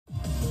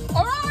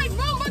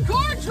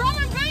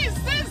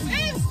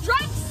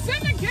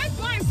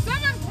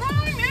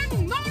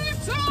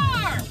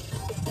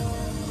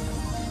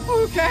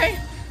okay?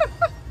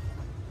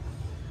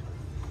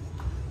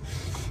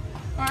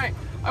 Alright,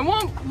 I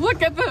won't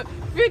look at the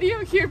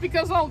video here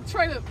because I'll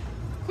try to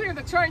clear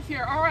the chart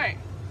here. Alright,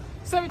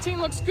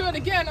 17 looks good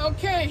again,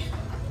 okay.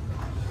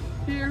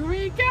 Here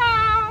we go!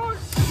 Oh!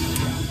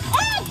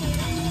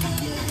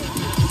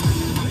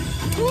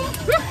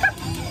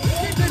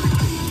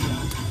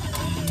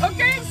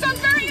 Okay, it sounds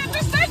very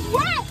interesting!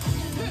 Wow!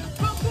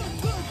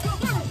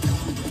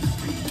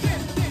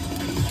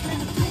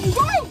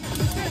 Whoa!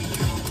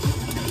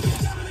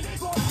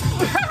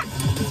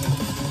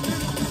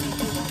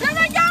 Here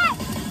we go!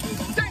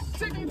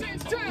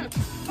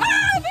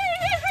 Oh, there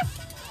it is!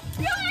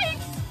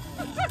 Yikes!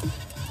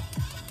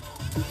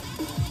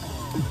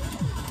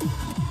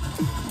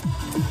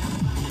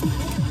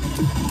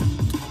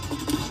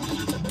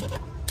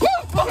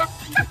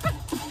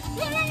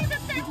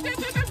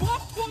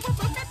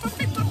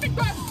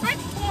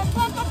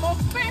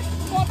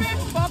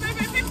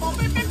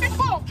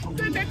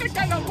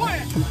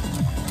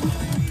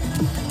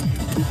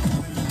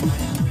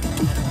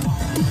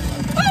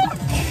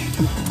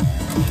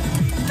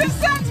 This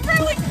sounds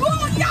really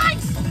cool!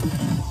 Yikes!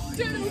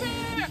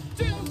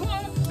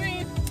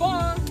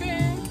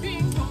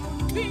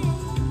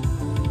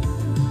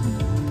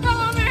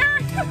 Hello there!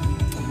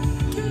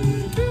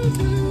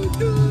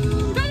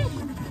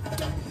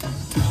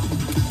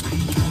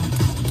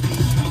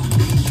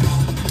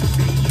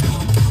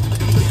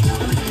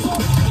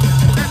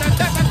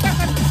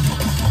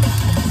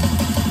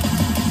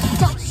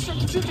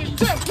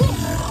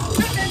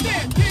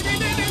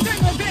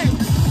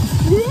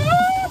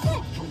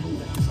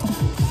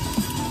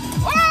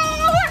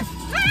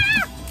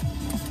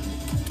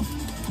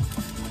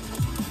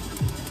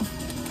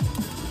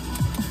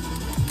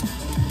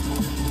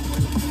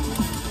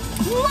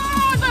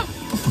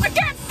 I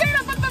can't see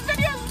them, but the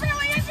video is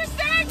really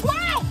interesting!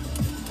 Wow!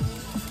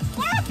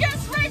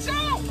 Focus,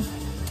 Rachel!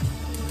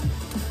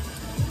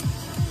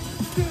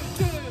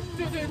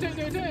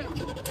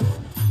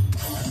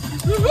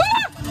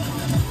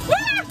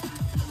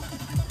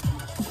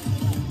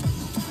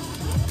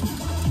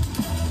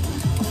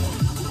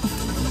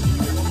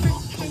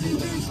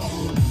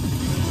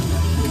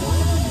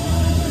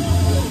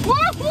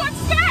 Whoa,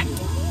 what's that?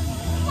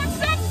 What's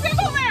that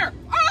symbol there?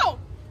 Oh!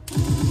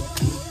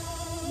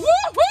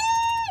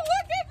 Woohoo!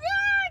 Look at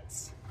that!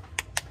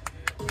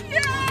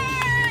 Yay!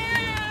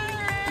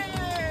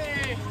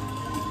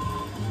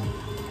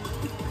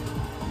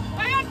 I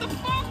have to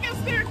focus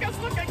there because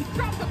look, I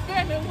dropped the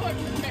pen and look.